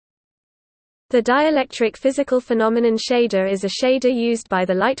The dielectric physical phenomenon shader is a shader used by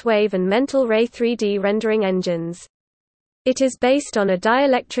the light wave and mental ray 3D rendering engines. It is based on a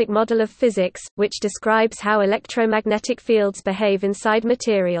dielectric model of physics, which describes how electromagnetic fields behave inside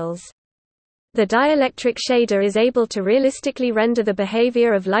materials. The dielectric shader is able to realistically render the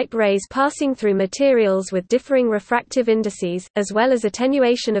behavior of light rays passing through materials with differing refractive indices, as well as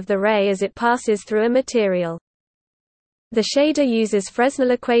attenuation of the ray as it passes through a material. The shader uses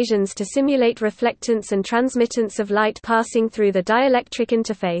Fresnel equations to simulate reflectance and transmittance of light passing through the dielectric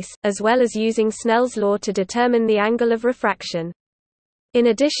interface, as well as using Snell's law to determine the angle of refraction. In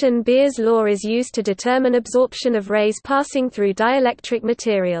addition, Beer's law is used to determine absorption of rays passing through dielectric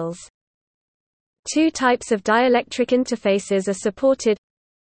materials. Two types of dielectric interfaces are supported: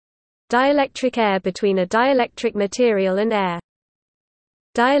 dielectric air between a dielectric material and air.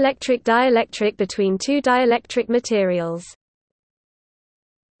 Dielectric between two dielectric materials.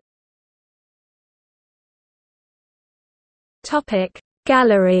 Topic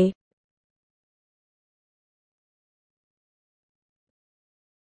Gallery.